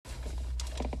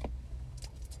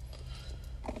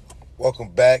Welcome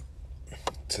back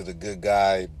to the Good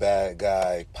Guy, Bad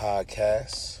Guy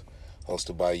podcast,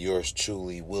 hosted by yours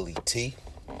truly, Willie T.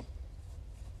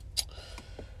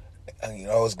 And,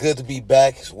 it's good to be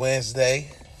back. It's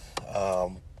Wednesday.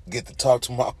 Get to talk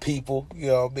to my people, you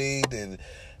know what I mean, and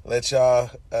let y'all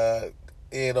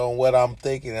in on what I'm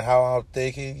thinking and how I'm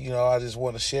thinking. I just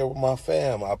want to share with my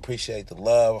fam. I appreciate the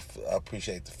love. I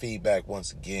appreciate the feedback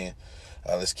once again.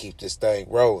 Let's keep this thing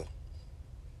rolling.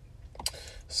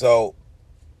 So,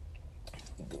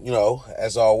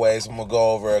 as always, I'm going to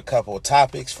go over a couple of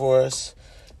topics for us,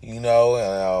 and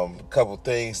a couple of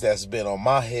things that's been on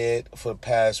my head for the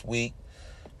past week.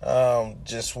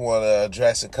 Just want to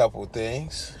address a couple of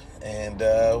things, and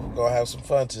we're going to have some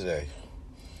fun today.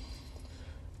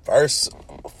 First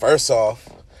off,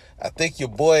 I think your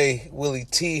boy Willie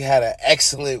T had an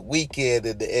excellent weekend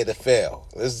in the NFL.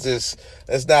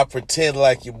 Let's not pretend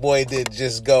like your boy didn't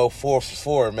just go 4 for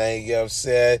 4, man. You know what I'm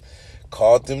saying?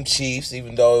 Caught them Chiefs,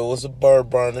 even though it was a bird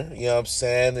burner. You know what I'm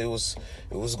saying? It was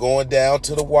going down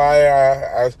to the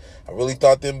wire. I really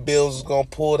thought them Bills was gonna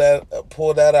pull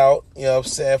that out. You know what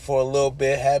I'm saying? For a little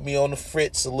bit, had me on the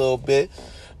fritz a little bit.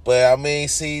 But I mean,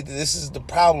 see, this is the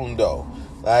problem though.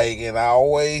 And I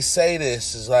always say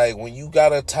this, is when you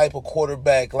got a type of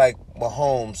quarterback like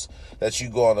Mahomes that you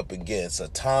going up against, a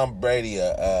Tom Brady,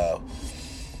 a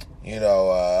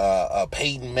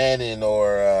Peyton Manning,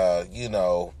 or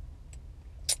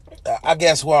I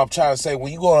guess what I'm trying to say,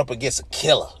 when you going up against a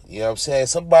killer, you know what I'm saying?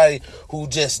 Somebody who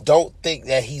just don't think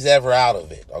that he's ever out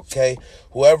of it, okay?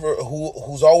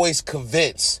 Who's always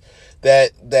convinced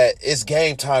that it's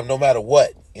game time no matter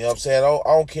what. You know what I'm saying? I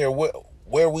don't care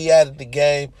where we at in the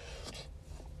game.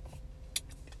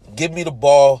 Give me the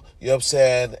ball, you know what I'm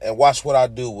saying, and watch what I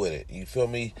do with it. You feel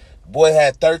me? Boy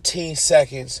had 13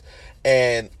 seconds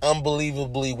and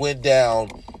unbelievably went down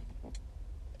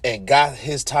and got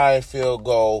his tying field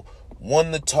goal,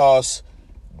 won the toss,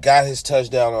 got his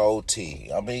touchdown on OT.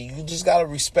 I mean, you just got to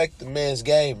respect the man's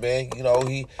game, man.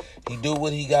 He do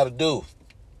what he got to do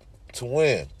to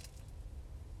win.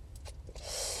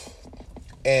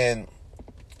 And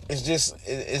it's just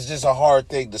a hard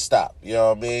thing to stop, you know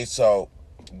what I mean? So,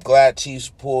 glad Chiefs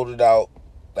pulled it out.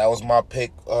 That was my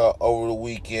pick over the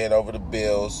weekend, over the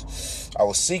Bills. I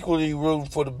was secretly rooting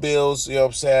for the Bills, you know what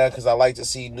I'm saying, because I like to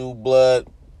see new blood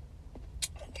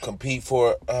compete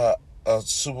for a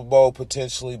Super Bowl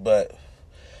potentially, but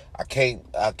I can't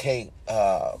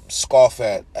scoff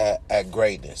at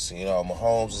greatness.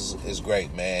 Mahomes is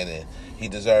great, man, and he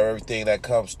deserves everything that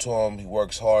comes to him. He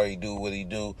works hard, he do what he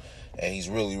do, and he's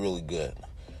really, really good.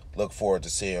 Look forward to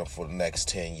seeing him for the next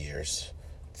 10 years,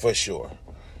 for sure.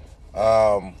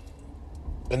 And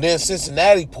then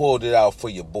Cincinnati pulled it out for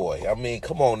your boy. I mean,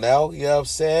 come on now. You know what I'm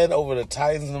saying? Over the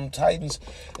Titans,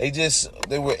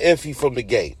 they were iffy from the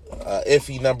gate.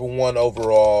 Iffy number one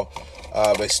overall.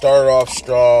 They started off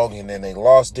strong, and then they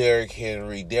lost Derrick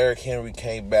Henry. Derrick Henry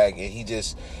came back, and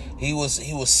he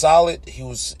was solid.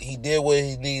 He did what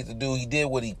he needed to do. He did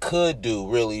what he could do,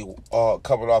 really,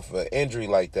 coming off of an injury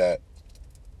like that.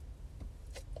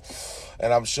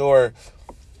 And I'm sure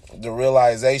the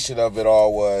realization of it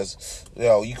all was,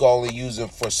 you can only use him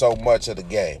for so much of the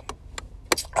game.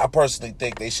 I personally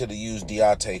think they should have used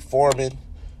D'Onta Foreman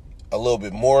a little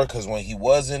bit more, because when he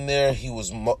was in there, he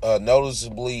was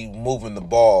noticeably moving the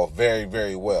ball very,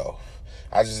 very well.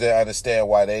 I just didn't understand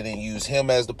why they didn't use him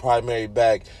as the primary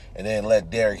back and then let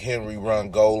Derrick Henry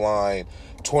run goal line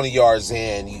 20 yards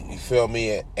in, you feel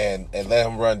me, and let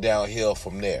him run downhill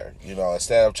from there.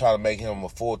 Instead of trying to make him a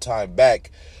full-time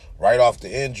back right off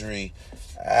the injury,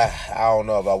 I don't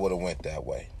know if I would have went that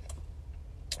way.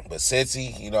 But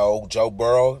Cincy, Joe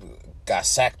Burrow got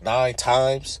sacked 9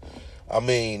 times. I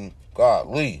mean,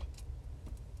 golly.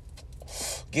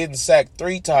 Getting sacked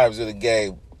 3 times in a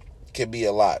game can be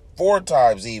a lot. 4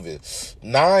 times even.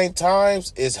 9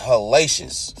 times is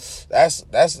hellacious.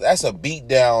 That's a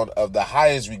beatdown of the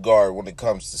highest regard when it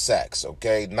comes to sacks,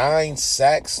 okay? 9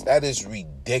 sacks, that is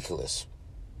ridiculous.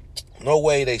 No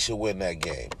way they should win that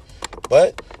game.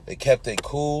 But they kept it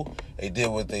cool. They did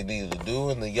what they needed to do,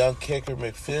 and the young kicker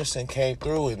McPherson came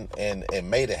through and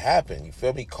made it happen. You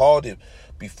feel me? Called it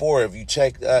before. If you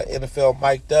check NFL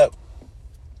Mic'd Up,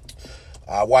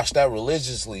 I watched that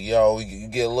religiously. You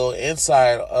get a little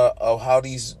insight of how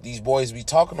these boys be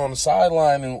talking on the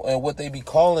sideline and what they be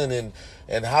calling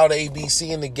and how they be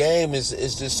seeing the game is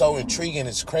just so intriguing.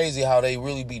 It's crazy how they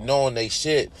really be knowing they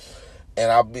shit. And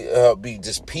I'll be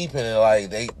just peeping and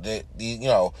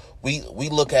we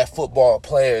look at football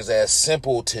players as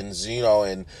simpletons,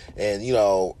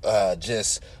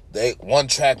 just they one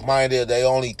track minded. They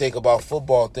only think about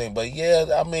football thing. But yeah,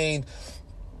 I mean,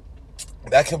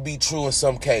 That can be true in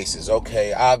some cases.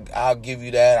 Okay, I'll give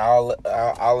you that.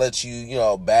 I'll let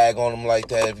you, bag on them like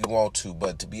that if you want to.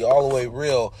 But to be all the way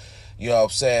real, what I'm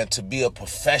saying, to be a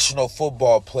professional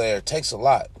football player takes a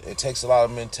lot. It takes a lot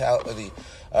of mentality.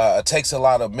 It takes a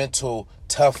lot of mental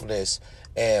toughness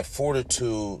and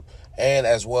fortitude, and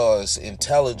as well as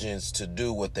intelligence to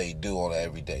do what they do on an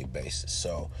everyday basis.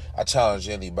 So I challenge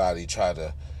anybody try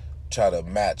to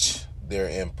match their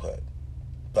input.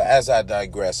 But as I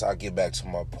digress, I'll get back to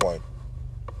my point.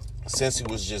 Cincy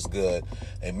was just good.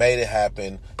 They made it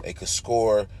happen. They could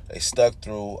score. They stuck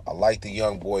through. I like the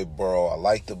young boy Burrow. I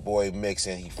like the boy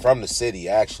Mixon. He's from the city,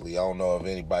 actually. I don't know if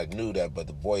anybody knew that, but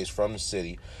the boy is from the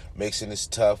city. Mixon is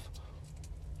tough.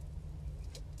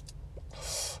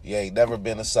 He ain't never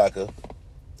been a sucker.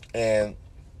 And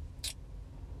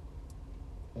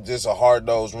just a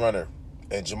hard-nosed runner.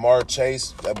 And Jamar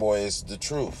Chase, that boy is the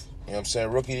truth. You know what I'm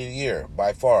saying? Rookie of the year,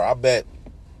 by far. I bet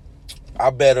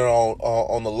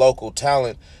on the local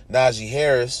talent, Najee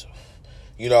Harris.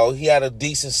 He had a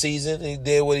decent season. He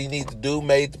did what he needed to do,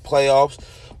 made the playoffs.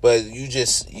 But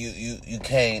you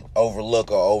can't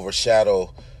overlook or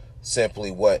overshadow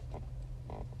simply what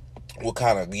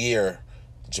kind of year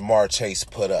Jamar Chase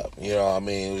put up.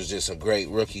 It was just a great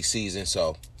rookie season.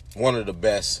 So one of the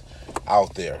best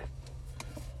out there.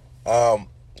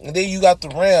 And then you got the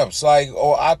Rams.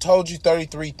 I told you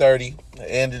 33-30. It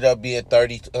ended up being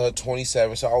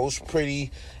 30-27. So I was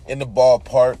pretty in the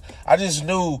ballpark. I just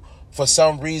knew for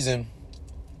some reason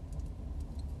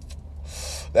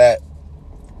that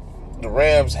the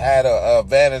Rams had an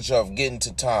advantage of getting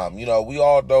to Tom. We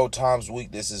all know Tom's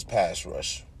weakness is pass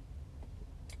rush.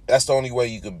 That's the only way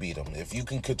you can beat him. If you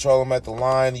can control him at the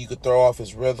line, you could throw off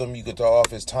his rhythm, you could throw off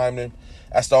his timing.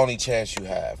 That's the only chance you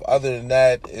have. Other than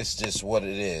that, it's just what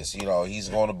it is. He's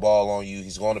going to ball on you.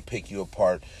 He's going to pick you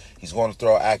apart. He's going to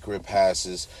throw accurate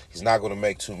passes. He's not going to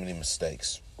make too many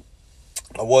mistakes.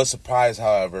 I was surprised,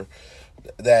 however,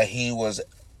 that he was,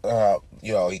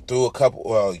 he threw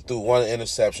he threw one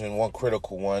interception, one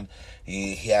critical one.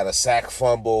 He had a sack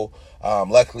fumble.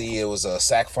 Luckily, it was a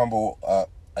sack fumble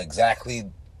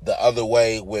exactly the other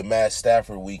way with Matt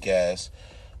Stafford weak ass.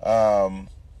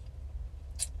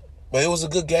 But it was a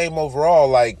good game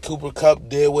overall. Cooper Kupp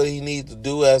did what he needed to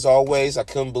do as always. I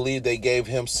couldn't believe they gave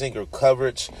him sinker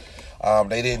coverage.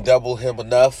 They didn't double him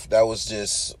enough. That was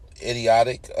just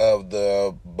idiotic of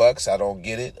the Bucks. I don't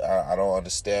get it. I don't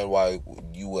understand why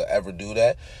you would ever do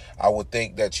that. I would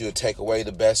think that you would take away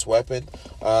the best weapon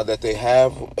that they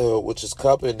have, which is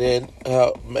Kupp, and then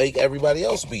make everybody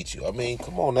else beat you. I mean,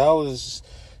 come on now. It's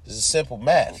simple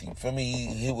math. You feel me?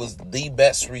 He was the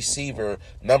best receiver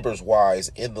numbers-wise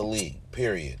in the league,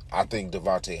 period. I think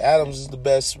Devontae Adams is the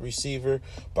best receiver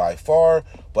by far,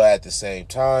 but at the same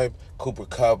time, Cooper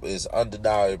Kupp is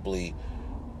undeniably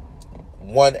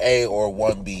 1A or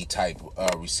 1B type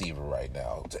receiver right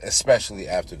now, especially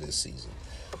after this season.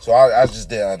 So I just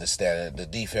didn't understand it. The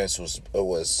defense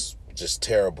was just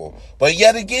terrible. But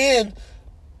yet again,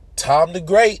 Tom the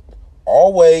Great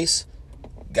always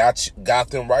got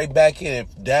them right back in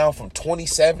it, down from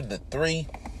 27-3.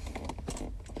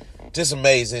 Just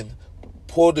amazing.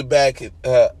 Pulled it back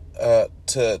to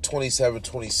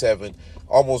 27-27.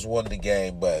 Almost won the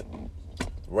game, but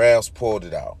Rams pulled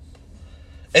it out.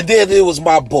 And then it was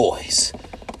my boys.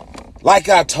 Like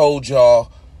I told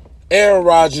y'all, Aaron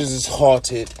Rodgers is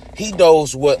haunted. He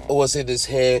knows what's in his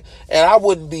head. And I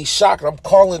wouldn't be shocked. I'm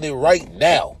calling it right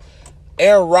now.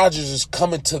 Aaron Rodgers is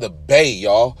coming to the Bay,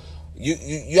 y'all.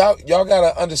 Y'all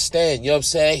gotta understand, you know what I'm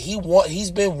saying? He's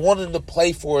been wanting to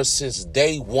play for us since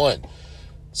day one.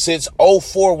 Since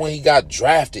 2004 when he got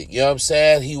drafted, you know what I'm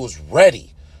saying? He was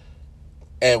ready.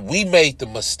 And we made the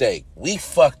mistake. We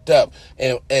fucked up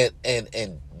and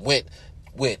went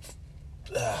with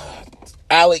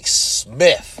Alex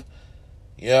Smith.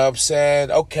 You know what I'm saying?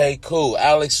 Okay, cool.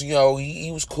 Alex,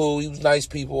 he was cool. He was nice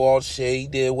people, all the shit. He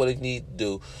did what he needed to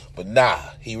do. But nah,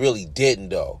 he really didn't,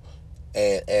 though.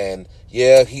 And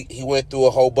yeah, he went through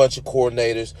a whole bunch of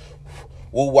coordinators.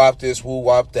 Woo-wop this,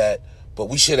 woo-wop that. But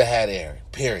we should have had Aaron,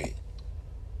 period.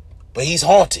 But he's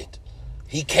haunted.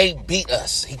 He can't beat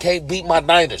us. He can't beat my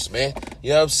Niners, man.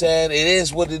 You know what I'm saying? It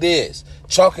is what it is.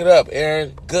 Chalk it up,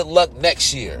 Aaron. Good luck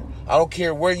next year. I don't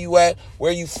care where you at,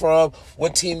 where you from,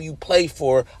 what team you play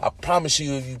for. I promise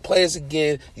you, if you play us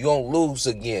again, you won't lose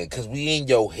again. Because we in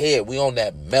your head. We on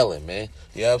that melon, man.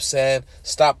 You know what I'm saying?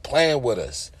 Stop playing with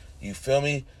us. You feel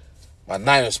me? My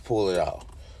Niners pull it out.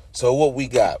 So what we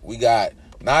got? We got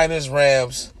Niners,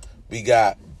 Rams. We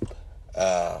got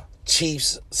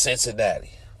Chiefs,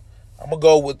 Cincinnati. I'm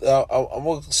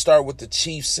gonna start with the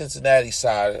Chiefs Cincinnati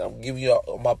side. I'm gonna give you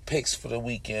my picks for the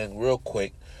weekend real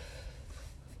quick.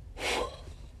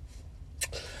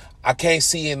 I can't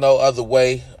see it no other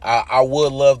way. I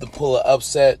would love to pull an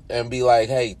upset and be like,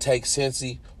 hey, take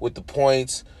Cincy with the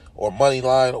points or money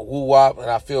line or woo-wop, and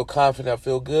I feel confident, I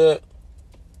feel good.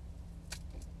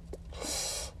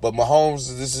 But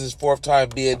Mahomes, this is his fourth time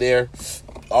being there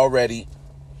already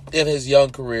in his young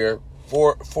career.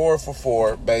 Four for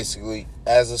four, basically,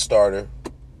 as a starter.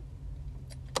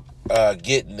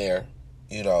 Getting there,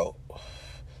 you know.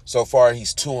 So far,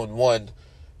 he's 2-1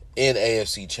 in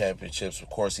AFC championships. Of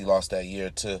course, he lost that year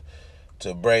to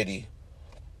Brady.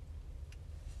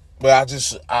 But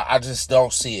I just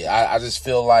don't see it. I just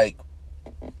feel like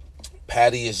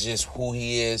Patty is just who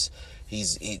he is.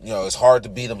 It's hard to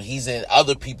beat him. He's in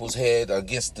other people's head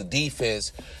against the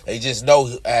defense. They just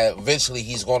know eventually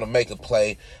he's going to make a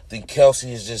play. I think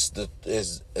Kelsey is just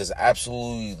is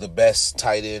absolutely the best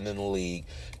tight end in the league.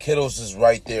 Kittle's is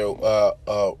right there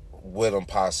with him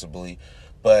possibly,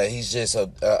 but he's just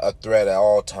a threat at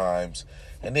all times.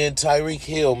 And then Tyreek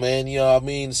Hill, man, you know what I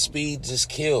mean? Speed just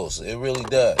kills. It really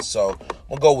does. So I'm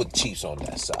going to go with the Chiefs on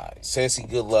that side. Cincy,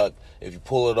 good luck. If you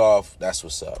pull it off, that's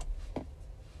what's up.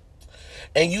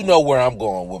 And you know where I'm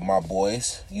going with my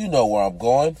boys. You know where I'm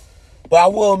going. But I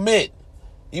will admit,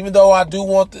 even though I do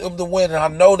want them to win, and I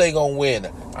know they're going to win,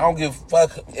 I don't give a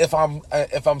fuck if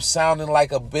I'm sounding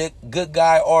like a big good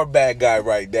guy or a bad guy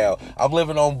right now. I'm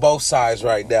living on both sides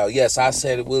right now. Yes, I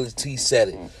said it. Willie T said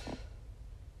it.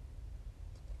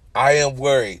 I am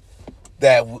worried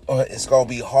that it's going to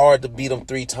be hard to beat them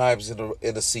 3 times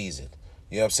in the season.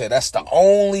 You know what I'm saying? That's the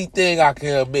only thing I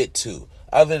can admit to.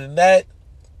 Other than that,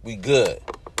 we good.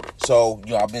 So,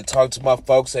 I've been talking to my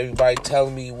folks, everybody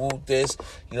telling me, woo, this,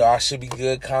 I should be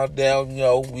good, calm down,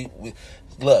 we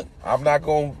look, I'm not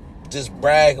going to just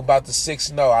brag about the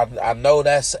 6-0. I know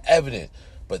that's evident,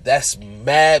 but that's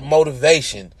mad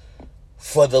motivation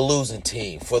for the losing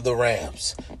team, for the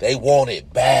Rams. They want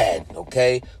it bad,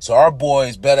 okay? So our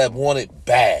boys better want it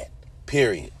bad,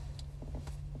 period.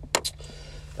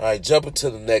 All right, jumping to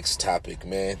the next topic,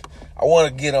 man. I want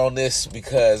to get on this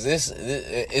because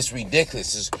it's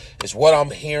ridiculous. It's what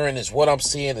I'm hearing, it's what I'm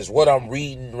seeing, it's what I'm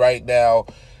reading right now.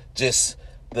 I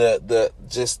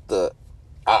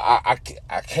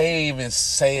can't even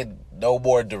say it no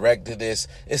more direct to this.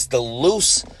 It's the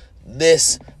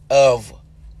looseness of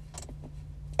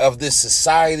this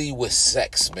society with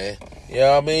sex, man. You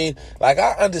know what I mean? Like,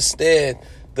 I understand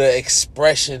the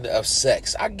expression of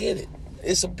sex. I get it.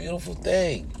 It's a beautiful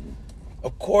thing.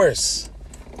 Of course.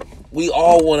 We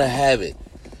all want to have it.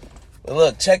 But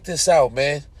look, check this out,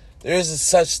 man. There is a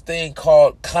such thing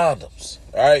called condoms.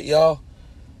 All right, y'all?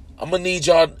 I'm going to need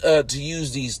y'all to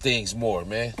use these things more,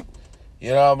 man.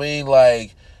 You know what I mean?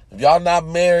 Like, if y'all not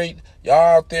married,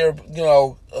 y'all out there,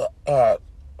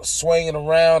 swinging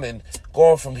around and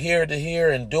going from here to here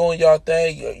and doing y'all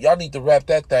thing, y'all need to wrap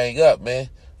that thing up, man.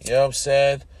 You know what I'm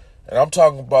saying? And I'm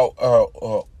talking about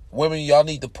women, y'all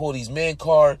need to pull these men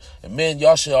cards, and men,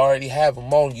 y'all should already have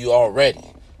them on you already.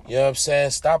 You know what I'm saying?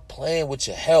 Stop playing with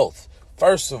your health,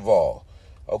 first of all,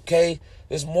 okay?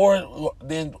 It's more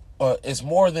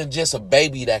than just a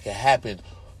baby that can happen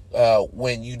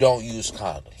when you don't use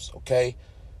condoms, okay?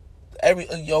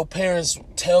 Your parents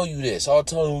tell you this all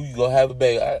the time. You gonna have a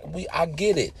baby. I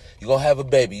get it. You gonna have a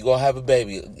baby. You gonna have a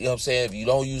baby. You know what I'm saying? If you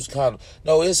don't use condoms,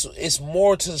 no, it's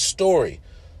more to the story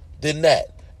than that.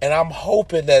 And I'm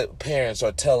hoping that parents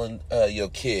are telling your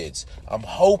kids. I'm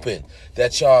hoping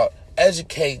that y'all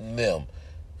educating them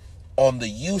on the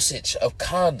usage of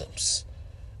condoms,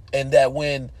 and that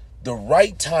when the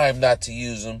right time not to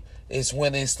use them is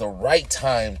when it's the right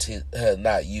time to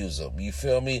not use them. You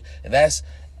feel me? And that's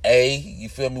you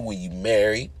feel me, when you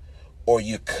married, or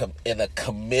you're in a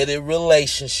committed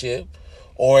relationship,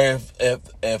 or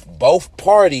if both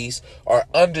parties are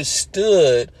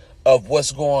understood of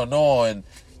what's going on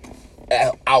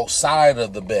outside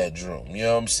of the bedroom. You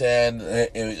know what I'm saying?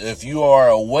 If you are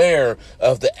aware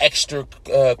of the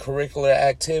extracurricular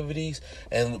activities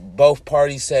and both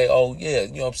parties say, oh yeah,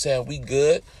 you know what I'm saying, we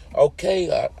good, okay,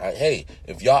 hey,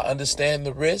 if y'all understand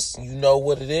the risks, you know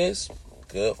what it is,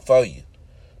 good for you.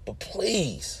 But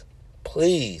please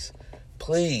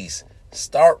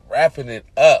start wrapping it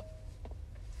up.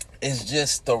 It's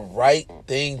just the right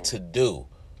thing to do.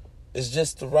 It's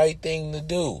just the right thing to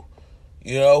do.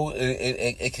 You know,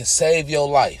 it can save your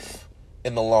life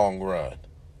in the long run.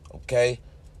 Okay?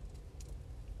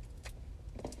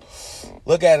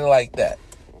 Look at it like that.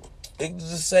 It can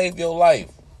just save your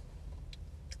life.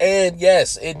 And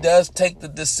yes, it does take the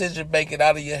decision making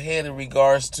out of your head in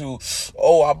regards to,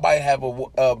 oh, I might have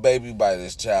a baby by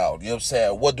this child. You know what I'm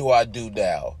saying? What do I do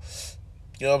now?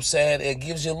 You know what I'm saying? It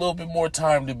gives you a little bit more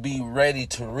time to be ready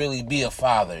to really be a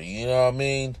father. You know what I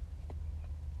mean?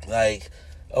 Like,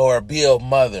 or be a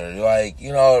mother. Like,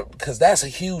 you know, because that's a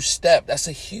huge step. That's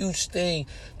a huge thing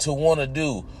to want to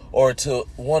do or to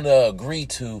want to agree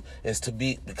to, is to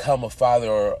become a father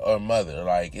or mother.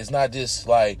 Like, it's not just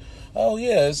like, oh,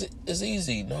 yeah, it's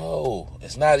easy. No,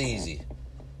 it's not easy.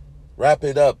 Wrap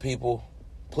it up, people.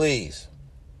 Please.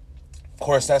 Of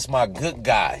course, that's my good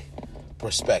guy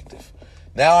perspective.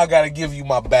 Now I got to give you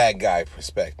my bad guy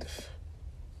perspective.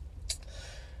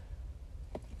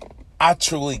 I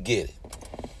truly get it.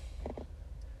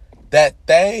 That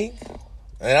thing,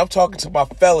 and I'm talking to my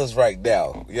fellas right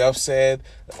now, you know what I'm saying?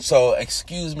 So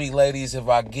excuse me, ladies, if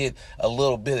I get a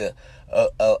little bit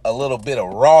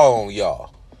of raw on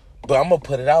y'all, but I'm gonna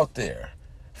put it out there.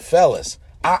 Fellas,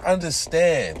 I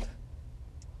understand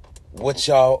what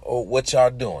y'all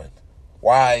doing.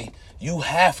 Why you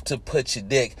have to put your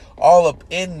dick all up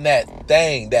in that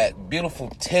thing, that beautiful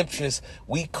temptress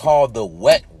we call the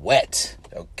wet,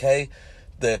 okay?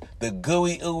 The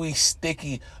gooey, ooey,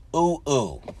 sticky,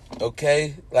 ooh,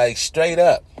 okay? Like, straight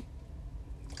up.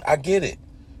 I get it.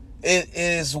 It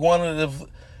is one of the,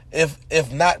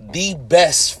 if not the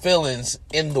best feelings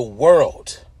in the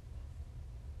world.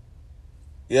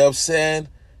 You know what I'm saying?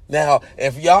 Now,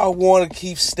 if y'all want to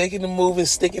keep sticking and moving,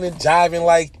 sticking and jiving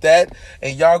like that,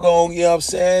 and y'all going, you know what I'm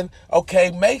saying? Okay,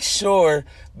 make sure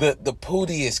the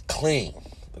pootie is clean,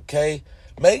 okay?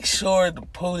 Make sure the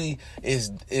pootie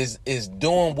is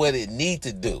doing what it need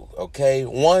to do, okay?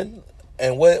 One,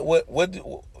 and what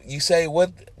you say,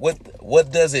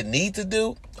 what does it need to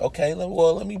do? Okay,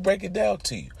 let me break it down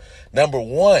to you. Number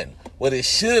one, what it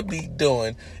should be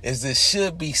doing is it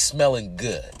should be smelling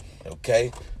good,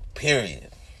 okay? Period.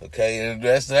 Okay, and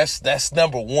that's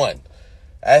number one.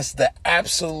 That's the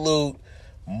absolute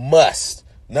must.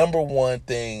 Number one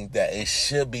thing that it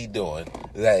should be doing,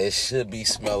 that it should be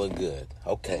smelling good.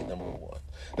 Okay, number one.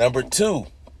 Number two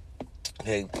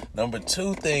thing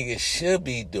it should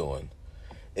be doing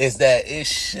is that it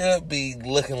should be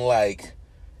looking like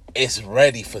it's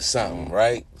ready for something,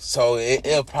 right? So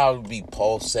it'll probably be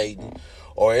pulsating,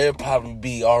 or it'll probably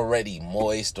be already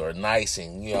moist or nice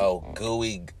and, you know,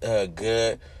 gooey,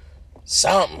 good.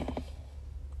 Something.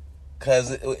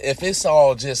 Because if it's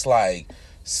all just like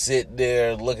sit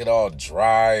there looking all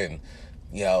dry and,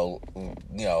 you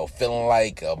know, feeling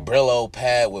like a Brillo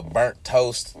pad with burnt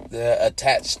toast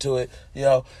attached to it, you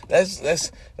know,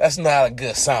 that's not a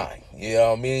good sign. You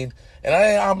know what I mean? And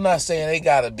I'm not saying they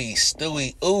gotta be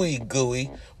stewy, ooey,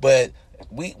 gooey, but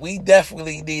we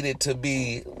definitely need it to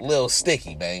be a little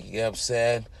sticky, man. You know what I'm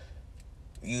saying?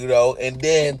 You know, and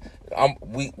then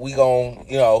we gonna,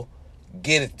 you know,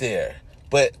 get it there.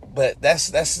 But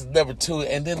that's number two.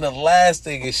 And then the last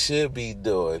thing it should be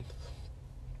doing,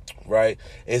 right,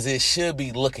 is it should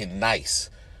be looking nice.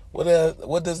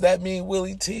 What does that mean,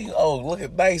 Willie T? Oh,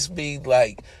 looking nice mean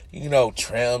like, you know,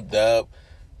 trimmed up,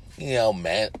 you know,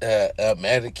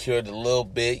 manicured a little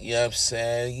bit, you know what I'm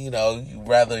saying? You know,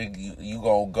 you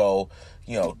gonna go,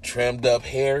 you know, trimmed up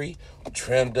hairy,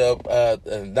 trimmed up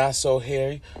not so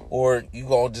hairy, or you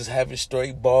gonna just have it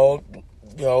straight bald,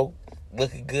 you know,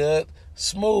 looking good,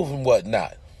 smooth and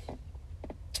whatnot.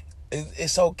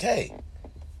 It's okay,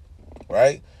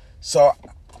 right? So,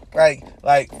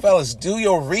 like fellas, do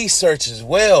your research as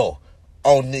well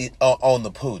on the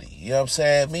pootie. You know what I'm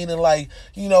saying? Meaning, like,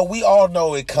 you know, we all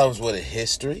know it comes with a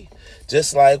history,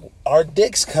 just like our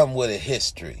dicks come with a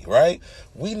history, right?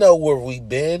 We know where we've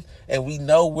been and we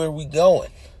know where we going.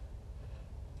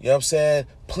 You know what I'm saying?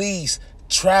 Please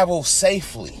travel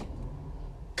safely,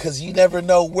 because you never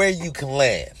know where you can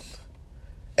land.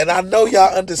 And I know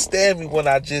y'all understand me when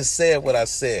I just said what I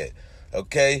said.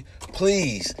 Okay?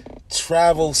 Please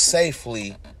travel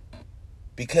safely,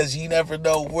 because you never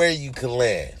know where you can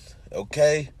land.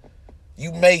 Okay?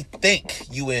 You may think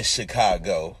you in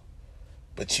Chicago,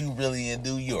 but you really in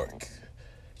New York.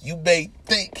 You may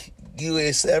think you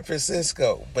in San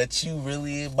Francisco, but you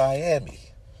really in Miami.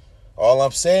 All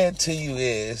I'm saying to you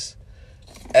is,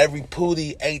 every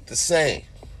pootie ain't the same.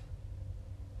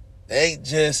 It ain't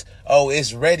just, oh,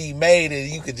 it's ready made and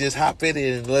you can just hop in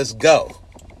it and let's go.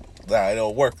 Nah, it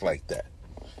don't work like that.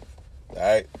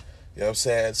 Alright? You know what I'm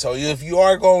saying? So if you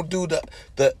are going to do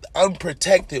the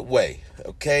unprotected way,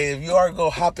 okay, if you are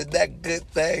going to hop in that good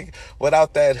thing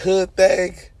without that hood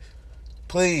thing,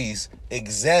 please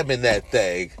examine that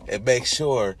thing and make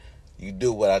sure you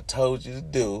do what I told you to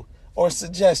do, or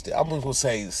suggest it. I'm going to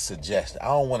say suggest it. I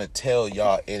don't want to tell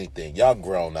y'all anything. Y'all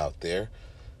grown out there.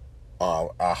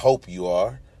 I hope you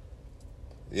are.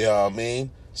 You know what I mean?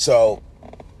 So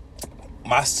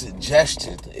my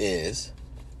suggestion is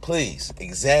please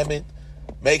examine,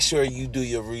 make sure you do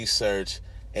your research,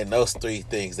 and those 3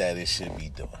 things that it should be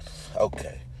doing.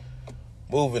 Okay,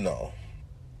 moving on.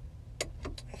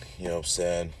 You know what I'm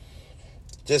saying?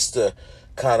 Just to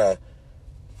kind of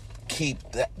keep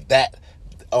that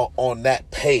on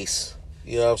that pace.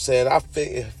 You know what I'm saying? I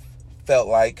felt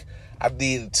like I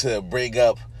needed to bring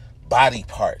up body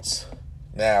parts.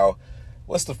 Now,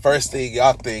 what's the first thing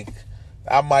y'all think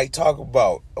I might talk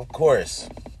about? Of course,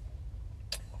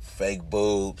 fake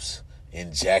boobs,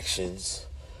 injections,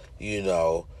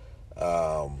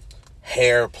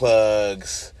 hair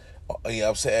plugs. You know what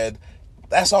I'm saying?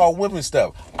 That's all women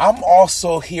stuff. I'm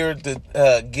also here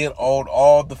to get on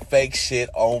all the fake shit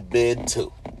on men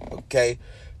too. Okay?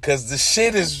 Because the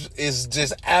shit is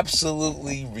just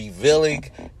absolutely revealing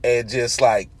and just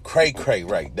like cray-cray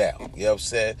right now. You know what I'm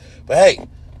saying? But hey,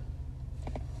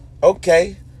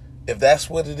 okay, if that's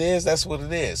what it is, that's what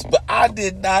it is. But I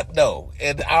did not know.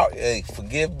 And hey,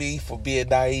 forgive me for being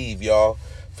naive, y'all.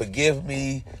 Forgive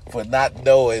me for not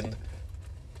knowing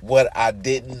what I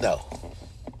didn't know.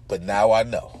 But now I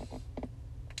know.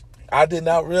 I did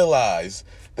not realize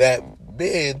that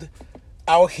men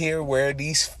out here wearing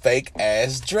these fake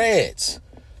ass dreads.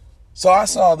 So I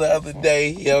saw the other day,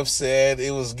 you know what I'm saying,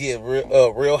 it was getting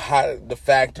real hot at the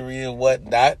factory and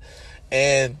whatnot.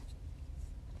 And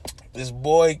this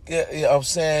boy, you know what I'm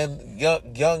saying,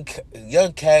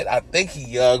 young cat, I think he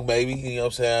young maybe, you know what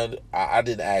I'm saying, I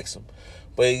didn't ask him.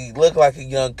 But he looked like a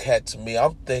young cat to me.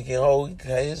 I'm thinking, oh,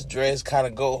 okay, his dreads kind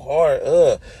of go hard,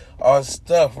 all this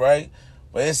stuff, right?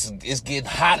 But it's getting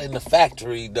hot in the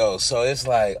factory, though. So it's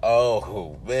like,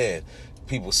 oh, man,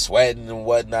 people sweating and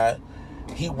whatnot.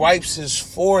 He wipes his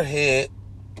forehead,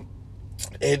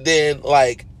 and then,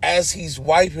 like, as he's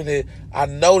wiping it, I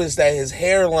noticed that his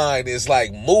hairline is,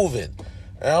 like, moving.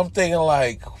 And I'm thinking,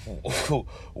 like,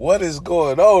 what is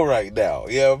going on right now?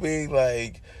 You know what I mean?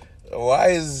 Like, why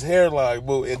is his hairline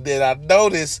moving? And then I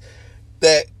noticed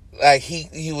that, like,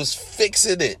 he was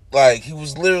fixing it. Like, he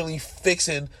was literally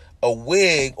fixing a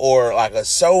wig or, like, a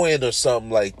sew-in or something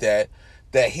like that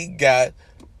he got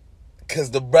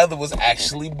because the brother was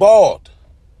actually bald.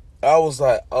 I was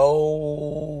like,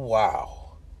 oh,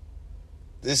 wow.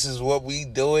 This is what we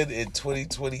doing in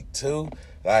 2022?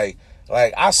 Like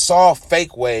I saw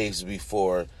fake waves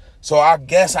before, so I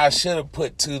guess I should have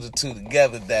put 2 to 2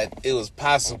 together that it was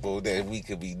possible that we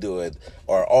could be doing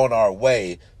or on our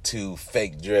way to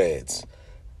fake dreads.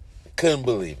 Couldn't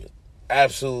believe it.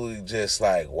 Absolutely just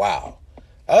like, wow.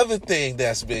 Other thing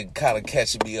that's been kind of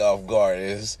catching me off guard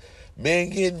is men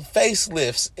getting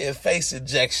facelifts and face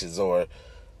injections or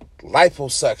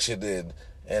liposuction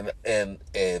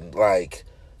and like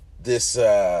this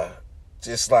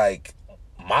just like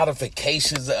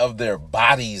modifications of their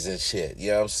bodies and shit.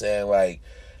 You know what I'm saying? Like,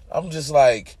 I'm just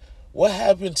like, what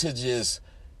happened to just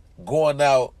going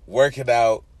out, working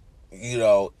out,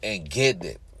 and getting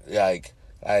it? Like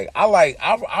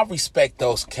I respect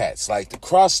those cats. Like the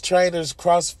cross trainers,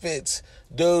 CrossFits,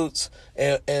 dudes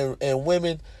and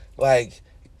women, like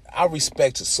I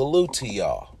respect and salute to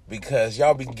y'all because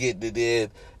y'all be getting it in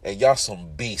and y'all some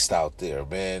beast out there,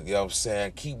 man. You know what I'm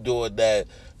saying? Keep doing that.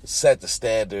 Set the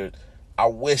standard. I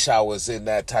wish I was in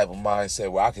that type of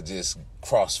mindset where I could just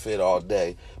CrossFit all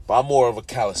day. But I'm more of a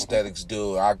calisthenics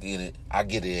dude. I get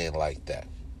it in like that.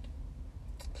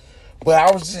 But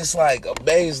I was just like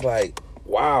amazed, like,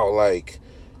 wow, like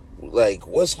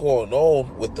what's going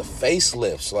on with the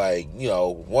facelifts? Like,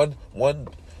 one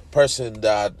person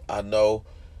that I know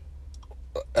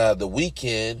the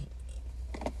weekend,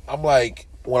 I'm like,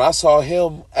 when I saw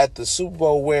him at the Super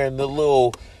Bowl wearing the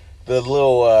little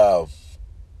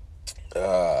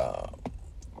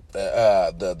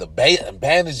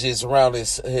bandages around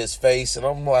his face, and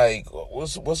I'm like,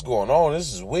 what's going on?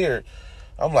 This is weird.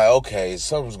 I'm like, okay,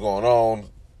 something's going on.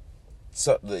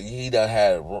 He done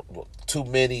had too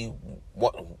many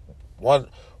one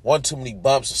too many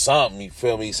bumps or something. You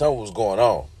feel me? Something was going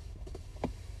on.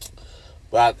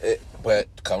 But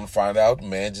come to find out, the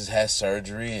man just had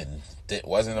surgery and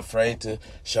wasn't afraid to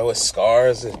show his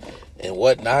scars and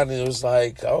whatnot. And it was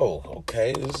like, oh,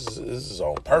 okay, this is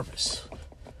on purpose.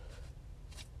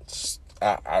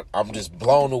 I'm just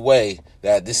blown away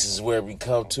that this is where we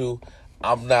come to.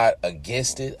 I'm not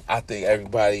against it. I think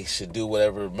everybody should do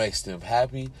whatever makes them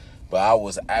happy. But I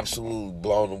was absolutely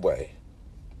blown away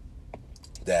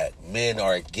that men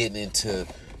are getting into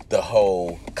the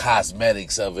whole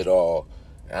cosmetics of it all.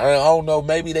 I don't know,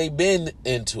 maybe they've been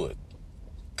into it.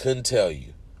 Couldn't tell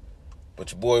you.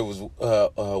 But your boy was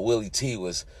Willie T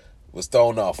was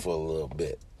thrown off for a little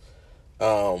bit.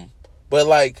 But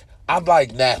like, I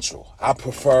like natural. I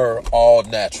prefer all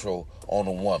natural on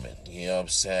a woman. You know what I'm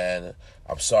saying?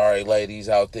 I'm sorry, ladies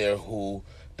out there who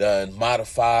done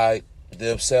modified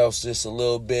themselves just a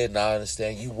little bit, and I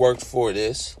understand you worked for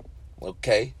this,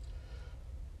 okay?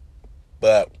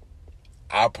 But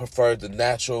I prefer the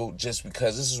natural just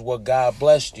because this is what God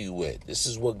blessed you with. This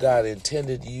is what God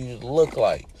intended you to look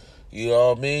like. You know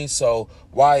what I mean? So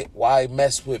why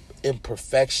mess with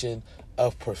imperfection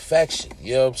of perfection?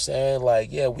 You know what I'm saying? Like,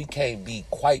 yeah, we can't be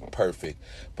quite perfect,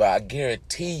 but I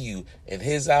guarantee you, in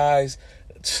his eyes,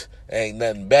 ain't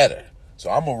nothing better. So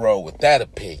I'm going to roll with that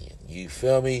opinion. You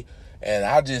feel me? And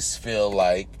I just feel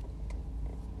like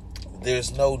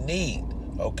there's no need,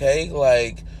 okay?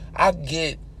 Like, I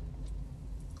get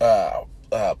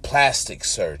plastic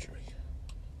surgery.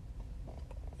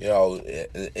 You know,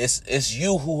 it's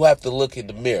you who have to look in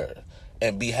the mirror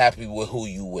and be happy with who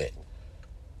you with.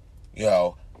 You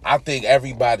know, I think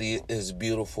everybody is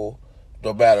beautiful,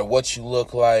 no matter what you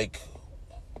look like,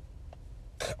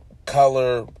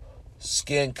 color,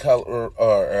 skin color,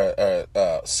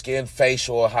 or skin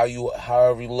facial,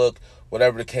 however you look,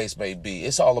 whatever the case may be.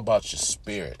 It's all about your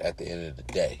spirit at the end of the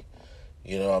day.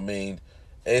 You know what I mean?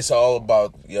 It's all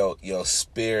about your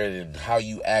spirit and how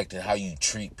you act and how you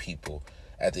treat people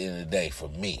at the end of the day for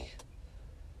me.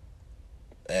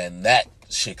 And that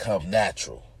should come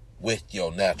natural with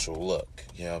your natural look.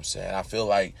 You know what I'm saying? I feel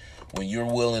like when you're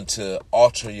willing to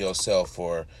alter yourself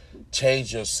or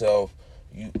change yourself,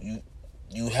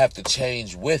 you have to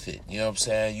change with it. You know what I'm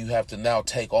saying? You have to now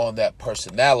take on that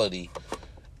personality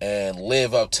and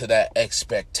live up to that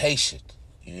expectation.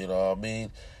 You know what I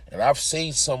mean? And I've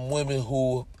seen some women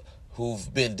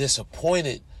who've been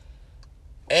disappointed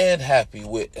and happy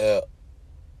with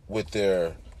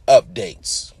their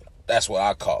updates. That's what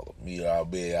I call them. You know what I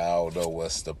mean? I don't know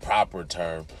what's the proper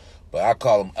term, but I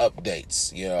call them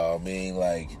updates. You know what I mean?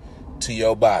 Like, to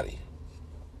your body.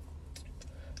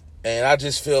 And I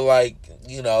just feel like,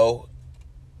 you know,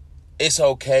 it's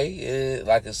okay.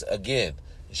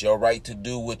 It's your right to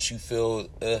do what you feel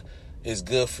is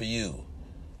good for you.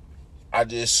 I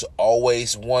just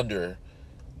always wonder,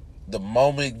 the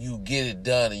moment you get it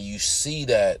done and you see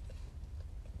that,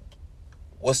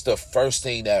 what's the first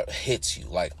thing that hits you?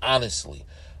 Like, honestly,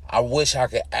 I wish I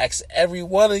could ask every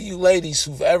one of you ladies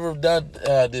who've ever done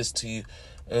this to you,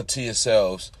 to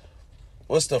yourselves,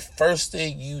 what's the first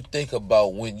thing you think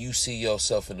about when you see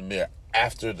yourself in the mirror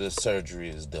after the surgery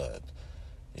is done?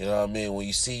 You know what I mean? When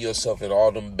you see yourself in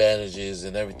all them bandages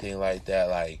and everything like that,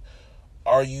 like,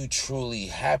 are you truly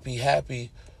happy?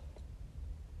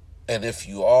 And if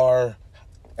you are,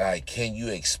 like, can you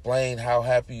explain how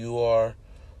happy you are?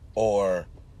 Or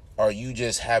are you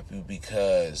just happy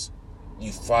because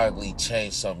you finally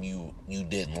changed something you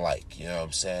didn't like? You know what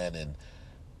I'm saying?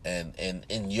 And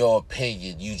in your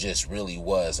opinion, you just really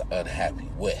was unhappy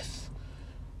with.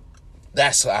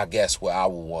 That's, I guess, what I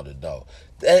would want to know.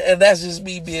 And that's just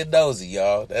me being nosy,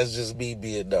 y'all. That's just me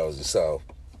being nosy. So,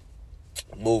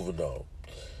 moving on.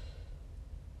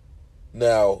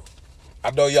 Now,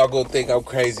 I know y'all gonna think I'm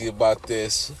crazy about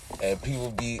this, and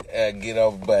people get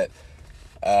over, but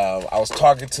I was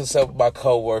talking to some of my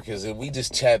coworkers, and we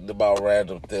just chatting about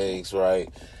random things, right?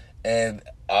 And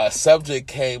a subject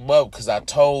came up because I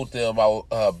told them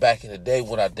back in the day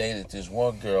when I dated this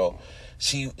one girl,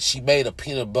 she made a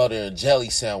peanut butter and jelly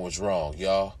sandwich wrong,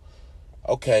 y'all.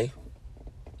 Okay,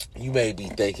 you may be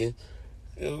thinking,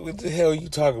 what the hell are you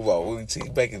talking about when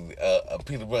you making a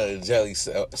peanut butter and jelly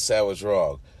sandwich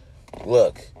wrong?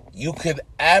 Look, you could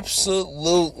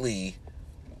absolutely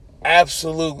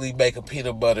make a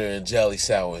peanut butter and jelly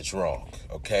sandwich wrong,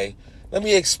 okay? Let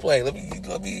me explain. Let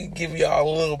me give y'all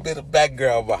a little bit of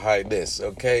background behind this,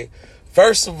 okay?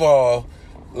 First of all,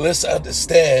 let's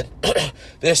understand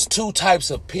there's two types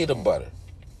of peanut butter,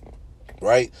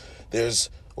 right?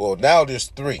 Now there's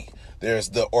three. There's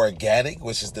the organic,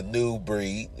 which is the new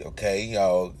breed, okay?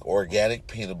 Organic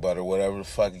peanut butter, whatever the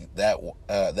fuck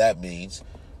that means.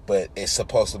 But it's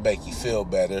supposed to make you feel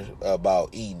better about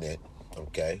eating it,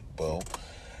 okay? Boom.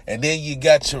 And then you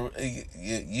got your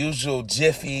usual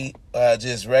Jiffy,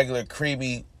 just regular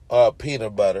creamy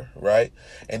peanut butter, right?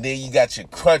 And then you got your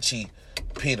crunchy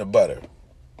peanut butter.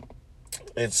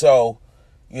 And so,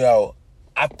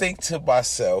 I think to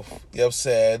myself, you know what I'm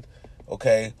saying,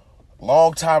 okay,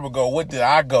 long time ago, what did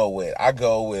I go with? I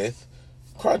go with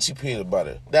crunchy peanut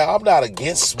butter. Now, I'm not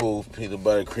against smooth peanut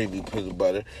butter, creamy peanut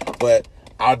butter, but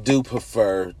I do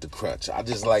prefer the crunch. I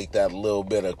just like that little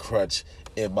bit of crunch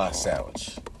in my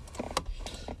sandwich.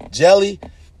 Jelly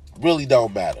really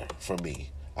don't matter for me.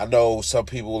 I know some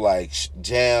people like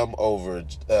jam over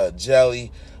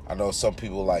jelly. I know some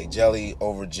people like jelly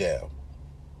over jam.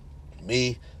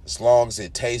 Me, As long as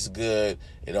it tastes good,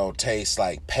 it don't taste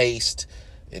like paste.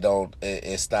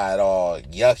 It's not all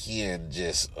yucky and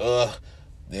just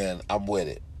then I'm with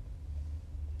it.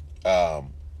 I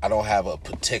don't have a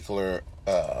particular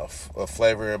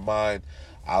flavor in mind.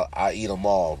 I eat them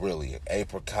all, really.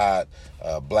 Apricot,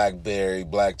 blackberry,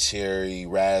 black cherry,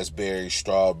 raspberry,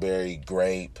 strawberry,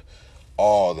 grape,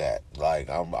 all that. Like,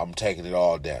 I'm taking it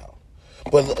all down.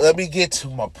 But let me get to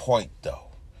my point, though.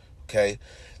 Okay?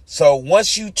 So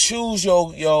once you choose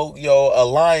your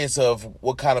alliance of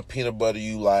what kind of peanut butter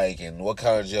you like and what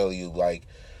kind of jelly you like,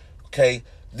 okay,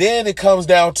 then it comes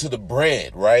down to the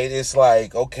bread, right? It's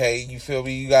like, okay, you feel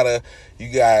me? You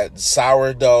got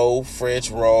sourdough, French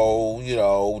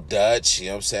roll, Dutch, you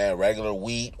know what I'm saying? Regular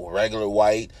wheat or regular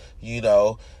white,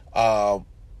 To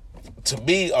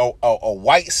me, a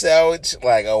white sandwich,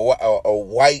 like a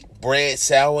white bread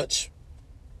sandwich,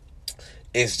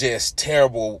 is just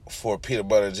terrible for peanut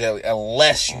butter and jelly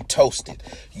unless you toast it.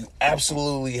 You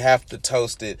absolutely have to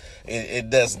toast it. It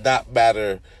does not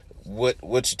matter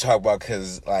what you talk about,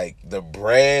 because like the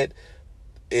bread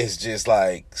is just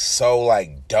like so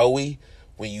like doughy.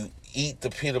 When you eat the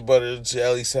peanut butter and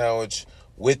jelly sandwich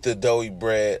with the doughy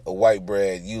bread, a white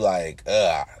bread, you like,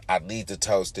 I need to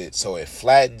toast it, so it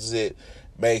flattens it,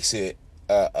 makes it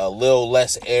a little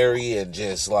less airy and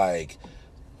just like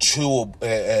chewable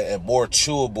and more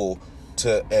chewable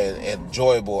and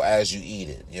enjoyable as you eat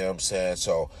it. You know what I'm saying?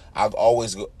 So I've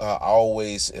always,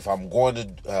 if I'm going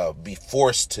to be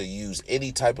forced to use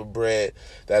any type of bread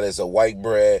that is a white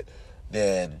bread,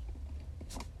 then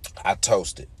I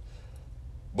toast it.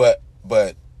 But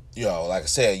like I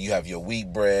said, you have your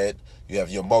wheat bread, you have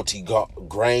your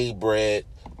multi-grain bread,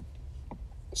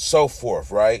 so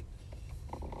forth, right?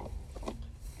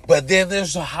 But then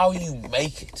there's how you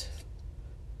make it.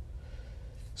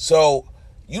 So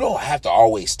you don't have to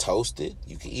always toast it.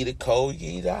 You can eat it cold, you can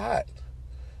eat it hot.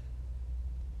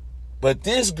 But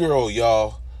this girl,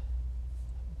 y'all,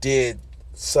 did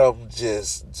something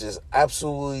just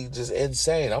absolutely just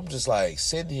insane. I'm just like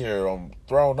sitting here, I'm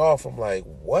thrown off. I'm like,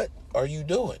 what are you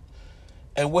doing?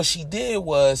 And what she did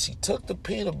was she took the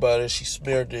peanut butter, she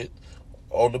smeared it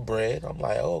on the bread. I'm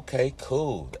like, okay,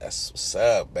 cool. That's what's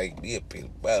up. Make me a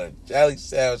peanut butter jelly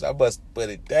sandwich. I must put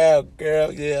it down,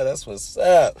 girl. Yeah, that's what's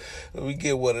up. Let me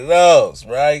get one of those,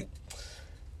 right?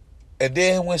 And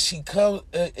then when she comes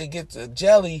and gets the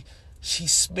jelly, she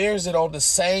smears it on the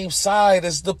same side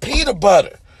as the peanut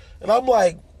butter. And I'm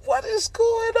like, what is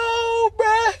going on,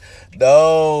 bruh?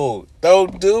 No,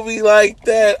 don't do me like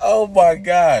that. Oh my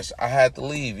gosh. I had to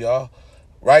leave, y'all.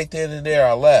 Right then and there,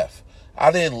 I left.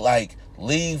 I didn't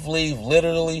leave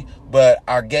literally, but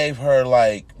I gave her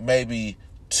like maybe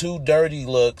 2 dirty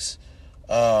looks,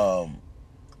 a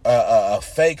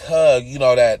fake hug,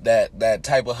 that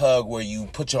type of hug where you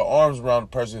put your arms around the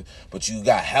person, but you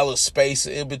got hella space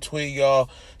in between y'all.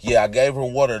 Yeah, I gave her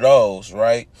one of those,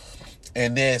 right?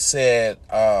 And then said,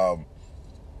 I'll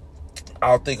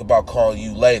think about calling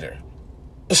you later.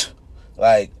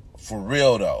 Like, for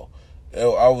real though.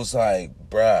 I was like,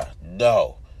 bruh,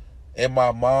 no. In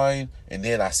my mind, and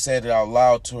then I said it out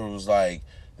loud to her, was like,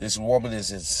 this woman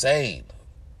is insane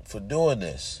for doing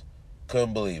this.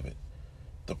 Couldn't believe it.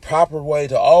 The proper way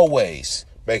to always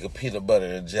make a peanut butter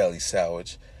and jelly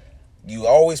sandwich, you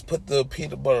always put the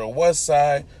peanut butter on one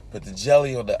side, put the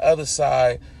jelly on the other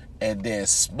side, and then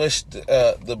smush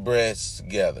the breads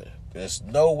together. There's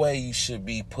no way you should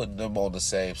be putting them on the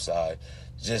same side.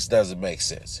 Just doesn't make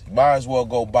sense. You might as well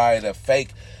go buy the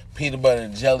fake peanut butter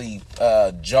and jelly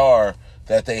jar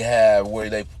that they have where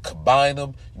they combine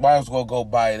them. You might as well go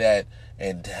buy that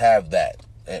and have that,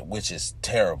 which is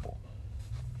terrible.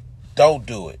 Don't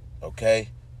do it, okay?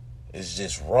 It's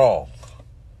just wrong.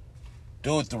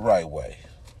 Do it the right way.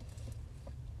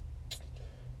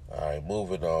 All right,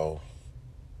 moving on.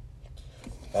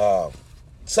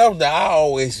 Something that I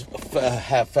always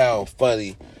have found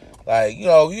funny, like,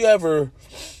 you ever,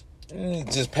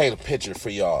 just paint a picture for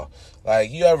y'all.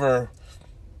 Like, you ever,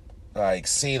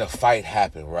 seen a fight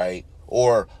happen, right?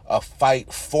 Or a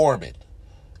fight forming.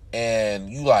 And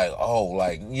you like,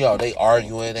 they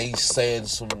arguing, they saying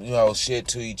some, shit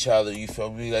to each other, you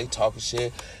feel me? They talking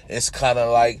shit. It's kind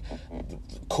of like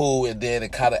cool, and then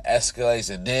it kind of escalates,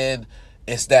 and then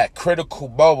it's that critical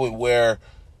moment where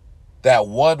that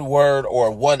one word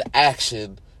or one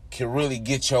action can really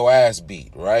get your ass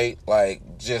beat, right?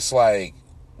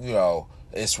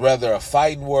 It's rather a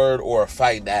fighting word or a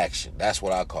fighting action. That's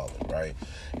what I call it, right?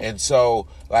 And so,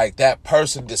 that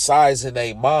person decides in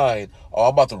their mind, oh,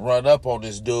 I'm about to run up on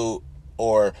this dude,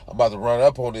 or I'm about to run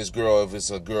up on this girl if it's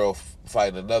a girl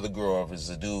fighting another girl, or if it's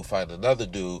a dude fighting another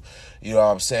dude. You know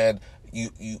what I'm saying?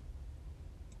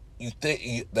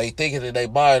 they thinking in their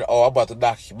mind, oh, I'm about to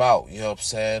knock him out. You know what I'm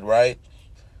saying, right?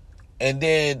 And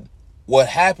then what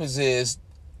happens is,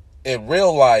 in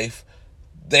real life,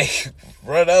 they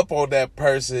run up on that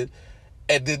person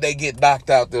and then they get knocked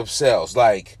out themselves.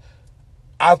 Like,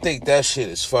 I think that shit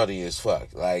is funny as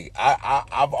fuck. Like,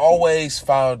 I've always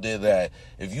found it that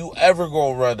if you ever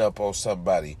gonna run up on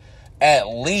somebody, at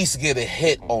least get a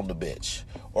hit on the bitch.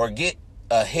 Or get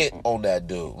a hit on that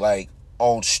dude. Like,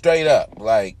 on straight up.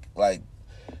 Like,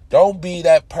 don't be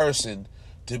that person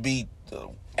to be,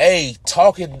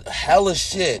 talking hella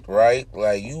shit, right?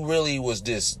 Like, you really was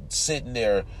just sitting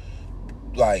there,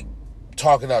 like,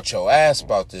 talking out your ass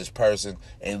about this person,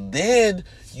 and then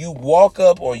you walk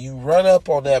up or you run up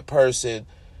on that person,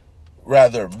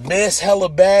 rather miss hella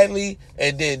badly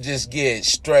and then just get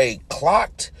straight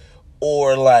clocked,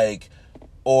 or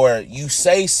you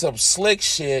say some slick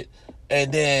shit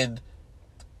and then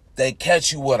they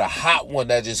catch you with a hot one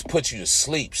that just puts you to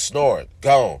sleep, snoring,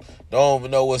 gone. Don't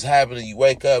even know what's happening. You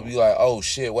wake up, you like, oh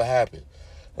shit, what happened?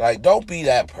 Like, don't be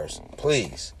that person,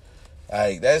 please.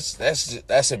 Like,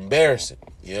 that's embarrassing.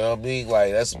 You know what I mean?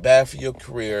 Like, that's bad for your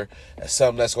career. That's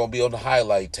something that's going to be on the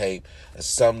highlight tape. That's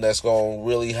something that's going to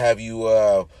really have you, you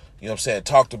know what I'm saying,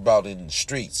 talked about in the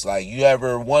streets. Like, you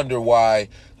ever wonder why,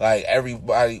 like,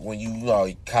 everybody, when you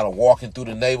know, kind of walking through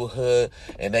the neighborhood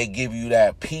and they give you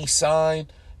that peace sign,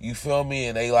 you feel me?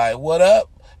 And they like, what up?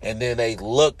 And then they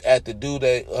look at the dude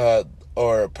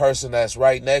or a person that's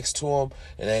right next to them,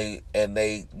 and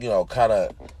they you know, kind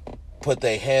of put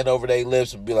their hand over their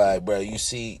lips and be like, bro, you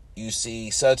see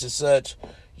such and such?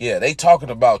 Yeah, they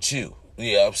talking about you.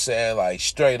 You know what I'm saying? Like,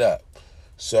 straight up.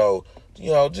 So,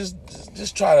 you know, just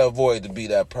try to avoid to be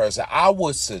that person. I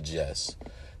would suggest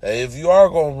that if you are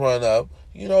going to run up,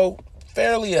 you know,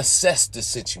 fairly assess the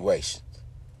situation.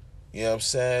 You know what I'm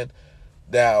saying?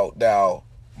 Now,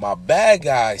 my bad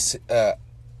guy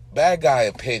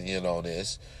opinion on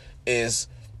this is,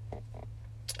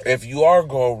 if you are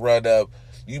going to run up,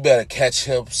 you better catch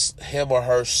him or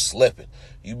her slipping.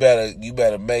 You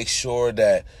better make sure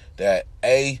that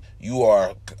you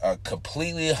are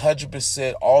completely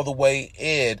 100% all the way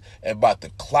in and about to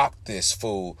clock this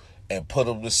fool and put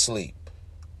him to sleep.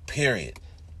 Period.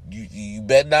 You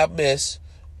better not miss.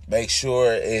 Make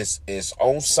sure it's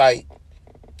on site.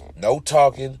 No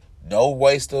talking. No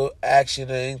waste of action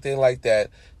or anything like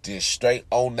that. Just straight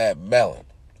on that melon.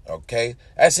 Okay,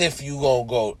 that's if you gonna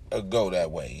go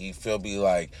that way. You feel me?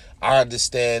 Like, I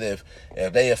understand if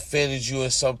they offended you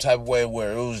in some type of way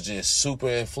where it was just super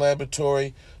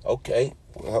inflammatory. Okay,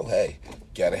 well, hey,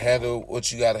 gotta handle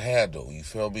what you gotta handle. You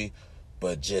feel me?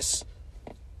 But just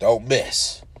don't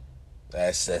miss.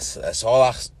 That's all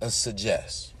I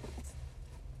suggest.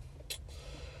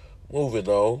 Moving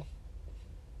on.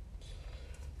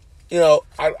 You know,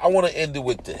 I want to end it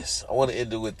with this. I want to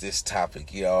end it with this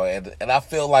topic, you know, and I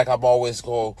feel like I'm always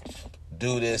going to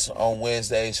do this on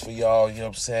Wednesdays for y'all, you know what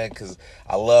I'm saying, because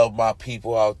I love my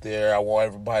people out there. I want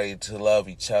everybody to love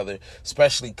each other,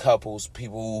 especially couples,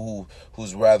 people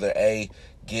who's rather A,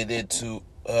 get into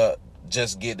a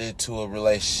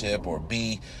relationship, or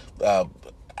B,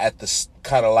 at the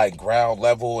kind of like ground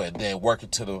level, and then working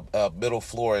to the middle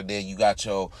floor, and then you got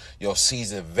your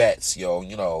seasoned vets,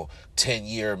 you know,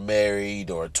 10-year married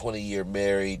or 20-year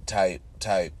married type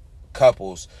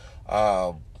couples,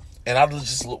 and I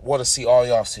just want to see all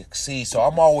y'all succeed. So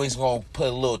I'm always gonna put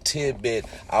a little tidbit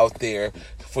out there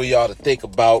for y'all to think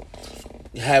about,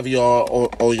 have y'all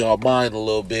on y'all mind a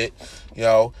little bit, you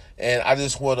know. And I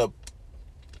just want to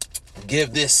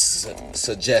give this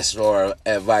suggestion or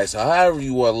advice, or however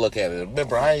you want to look at it.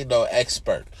 Remember, I ain't no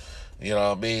expert. You know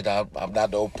what I mean? I'm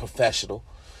not no professional.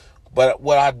 But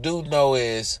what I do know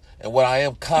is, and what I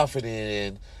am confident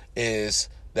in, is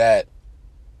that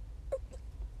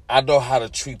I know how to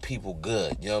treat people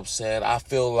good. You know what I'm saying? I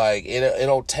feel like it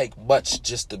don't take much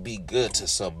just to be good to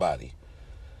somebody.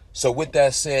 So with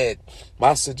that said,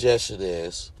 my suggestion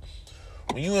is,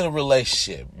 when you're in a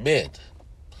relationship, men,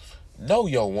 know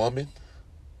your woman.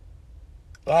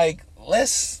 Like,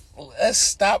 let's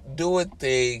stop doing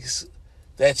things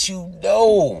that you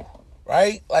know,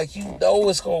 right? Like, you know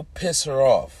it's gonna piss her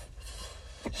off,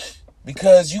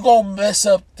 because you gonna mess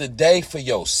up the day for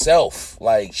yourself.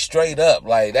 Like, straight up.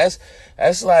 Like, that's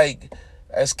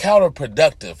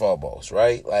counterproductive almost,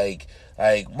 right? Like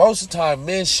most of the time,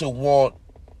 men should want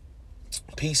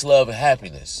peace, love, and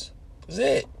happiness. That's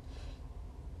it.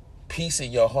 Peace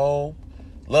in your home,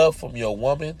 love from your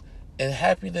woman, and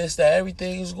happiness that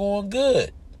everything is going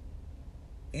good.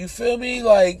 You feel me?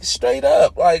 Like, straight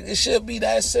up. Like, it should be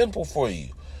that simple for you.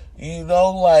 You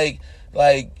know, like,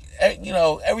 you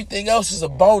know, everything else is a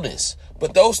bonus.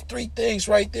 But those three things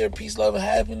right there, peace, love, and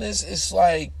happiness, it's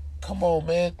like, come on,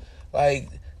 man. Like,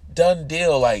 done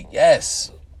deal. Like,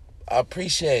 yes, I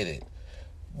appreciate it.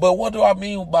 But what do I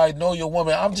mean by know your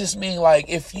woman? I'm just mean like,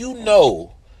 if you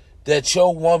know that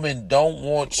your woman don't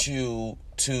want you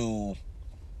to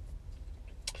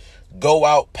go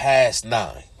out past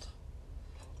 9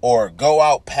 or go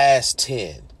out past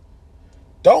 10,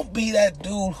 don't be that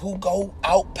dude who go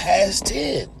out past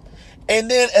 10.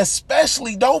 And then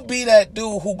especially don't be that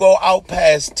dude who go out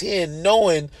past 10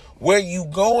 knowing where you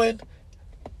going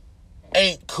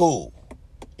ain't cool.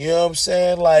 You know what I'm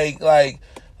saying? Like, you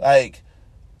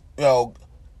know,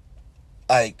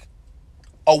 like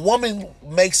a woman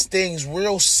makes things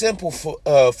real simple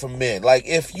for men. Like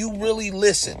if you really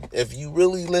listen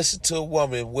to a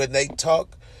woman when they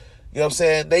talk, you know what I'm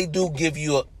saying? They do give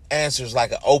you answers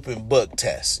like an open book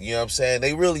test. You know what I'm saying?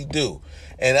 They really do.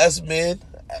 And us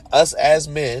as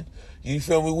men, you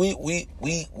feel me?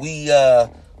 We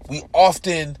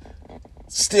often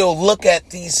still look at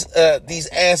these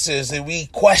answers and we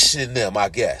question them, I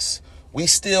guess. We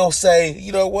still say,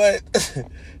 you know what?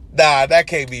 Nah, that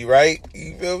can't be right.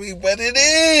 You feel me? But it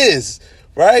is,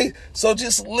 right? So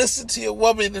just listen to your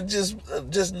woman and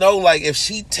just know, like, if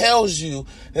she tells you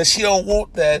that she don't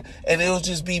want that, and it'll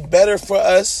just be better for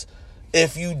us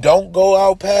if you don't go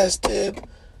out past 10,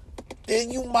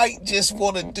 then you might just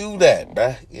want to do that,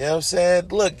 bruh. You know what I'm saying?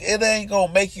 Look, it ain't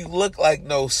gonna make you look like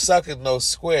no sucker, no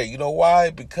square. You know why?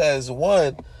 Because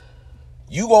one,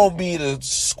 you gonna be the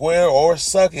square or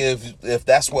sucker if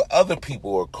that's what other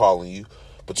people are calling you.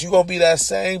 But you gonna be that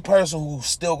same person who's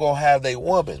still gonna have their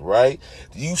woman, right?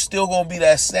 You still gonna be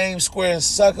that same square and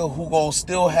sucker who gonna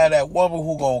still have that woman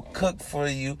who gonna cook for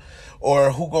you,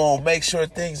 or who gonna make sure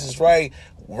things is right,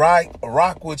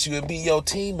 rock with you and be your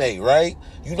teammate, right?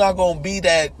 You're not gonna be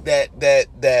that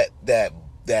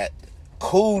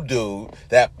cool dude,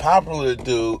 that popular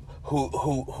dude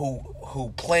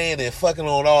who playing and fucking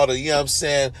on all the, you know what I'm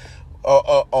saying,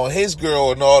 on his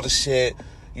girl and all the shit.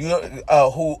 You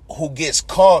know, who gets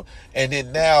caught, and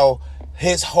then now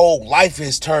his whole life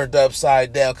is turned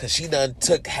upside down because she done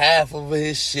took half of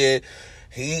his shit.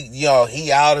 He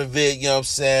out of it. You know what I'm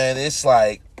saying? It's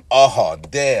like, oh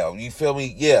damn, you feel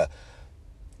me? Yeah,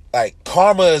 like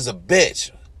karma is a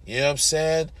bitch. You know what I'm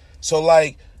saying? So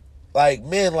like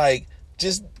men, like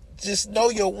just know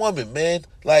your woman, man.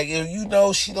 Like, if you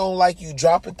know she don't like you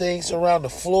dropping things around the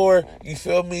floor, you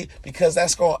feel me? Because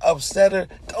that's going to upset her.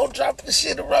 Don't drop the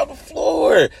shit around the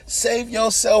floor. Save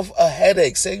yourself a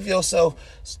headache. Save yourself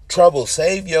trouble.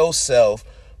 Save yourself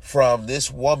from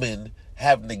this woman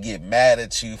having to get mad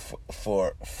at you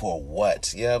for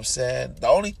what? You know what I'm saying? The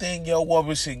only thing your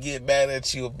woman should get mad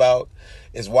at you about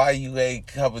is why you ain't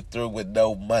coming through with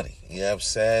no money. You know what I'm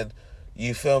saying?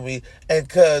 You feel me? And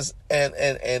if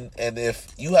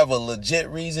you have a legit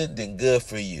reason, then good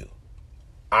for you.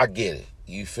 I get it.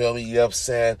 You feel me? You know what I'm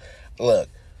saying? Look,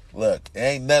 it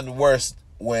ain't nothing worse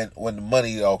when the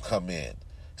money don't come in.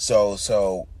 So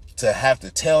to have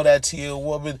to tell that to your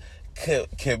woman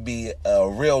can be a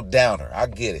real downer. I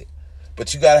get it.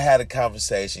 But you gotta have a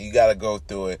conversation. You gotta go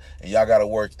through it, and y'all gotta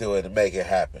work through it and make it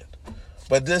happen.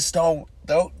 But just don't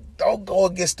go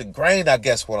against the grain, I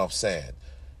guess what I'm saying.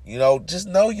 You know, just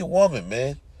know your woman,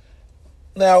 man.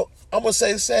 Now, I'm going to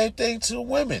say the same thing to the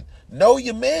women. Know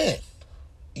your man.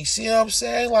 You see what I'm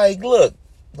saying? Like, look.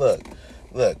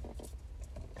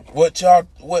 What y'all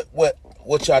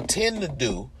tend to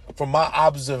do, from my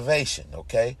observation,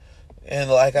 okay?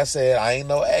 And like I said, I ain't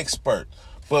no expert.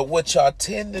 But what y'all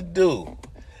tend to do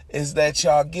is that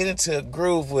y'all get into a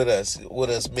groove with us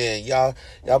men. Y'all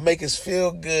make us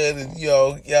feel good, and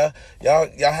y'all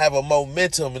have a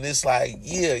momentum, and it's like,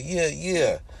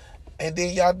 yeah. And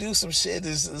then y'all do some shit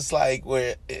it's like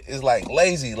where it's like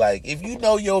lazy. Like, if you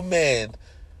know your man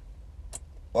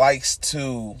likes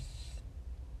to,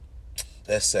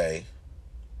 let's say,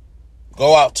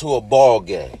 go out to a ball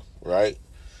game, right?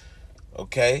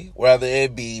 Okay, whether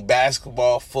it be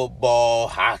basketball, football,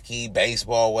 hockey,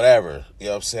 baseball, whatever, you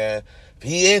know what I'm saying? If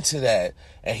he into that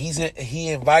and he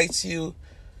invites you,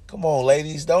 come on,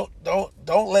 ladies, don't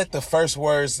let the first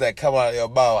words that come out of your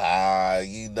mouth,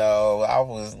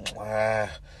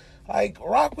 like,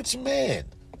 rock with your man,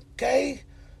 okay?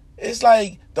 It's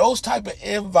like those type of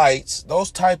invites,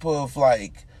 those type of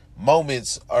like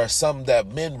moments are something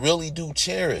that men really do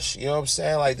cherish. You know what I'm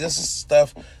saying? Like, this is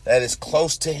stuff that is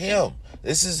close to him.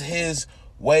 This is his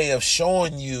way of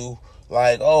showing you,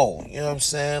 like, oh, you know what I'm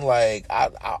saying? Like, I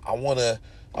wanna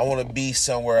be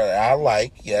somewhere that I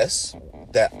like, yes,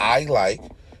 that I like,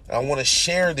 and I want to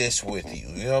share this with you.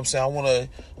 You know what I'm saying? I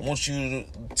want you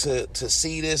to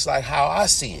see this like how I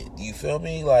see it. You feel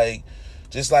me? Like,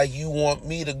 Just like you want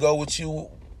me to go with you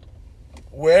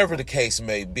wherever the case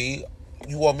may be.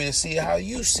 You want me to see it how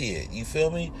you see it. You feel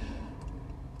me?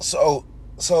 So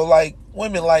like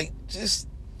women, like just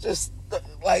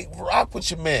like rock with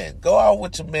your man. Go out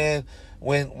with your man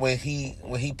when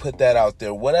he put that out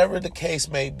there. Whatever the case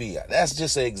may be. That's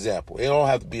just an example. It don't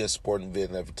have to be a sporting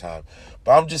event every time.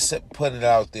 But I'm just putting it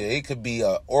out there. It could be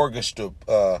an orchestra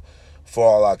for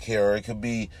all I care. Or it could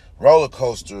be roller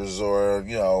coasters, or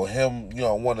him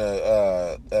want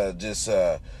to just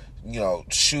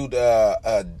shoot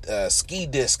a ski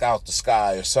disc out the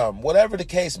sky or something. Whatever the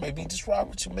case may be, just rock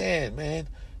with your man.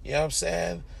 You know what I'm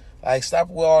saying? Like, stop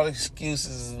with all the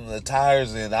excuses and the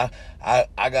tires, and I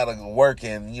gotta work,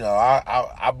 and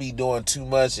I be doing too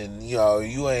much, and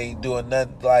you ain't doing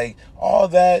nothing. Like, all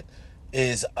that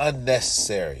is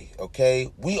unnecessary.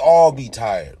 Okay, we all be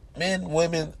tired, men,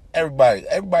 women, everybody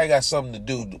got something to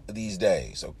do these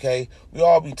days. Okay, we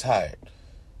all be tired,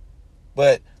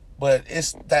 but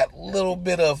it's that little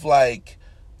bit of like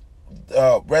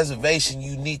reservation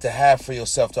you need to have for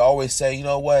yourself to always say, you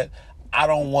know what, I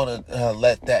don't want to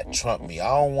let that trump me. I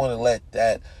don't want to let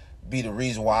that be the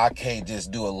reason why I can't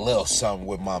just do a little something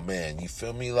with my man. You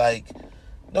feel me? Like,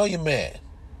 know your man.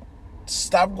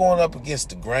 Stop going up against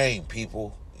the grain,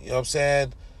 people. You know what I'm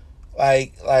saying?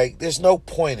 Like there's no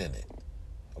point in it.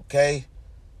 Okay?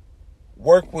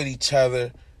 Work with each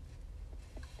other.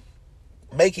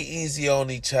 Make it easy on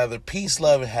each other. Peace,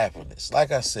 love, and happiness.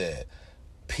 Like I said,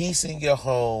 peace in your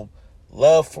home,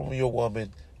 love from your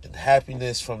woman, and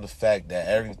happiness from the fact that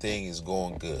everything is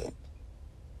going good.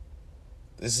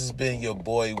 This has been your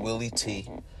boy, Willie T.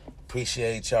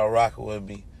 Appreciate y'all rocking with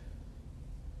me.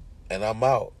 And I'm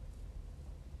out.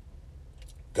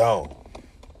 Gone.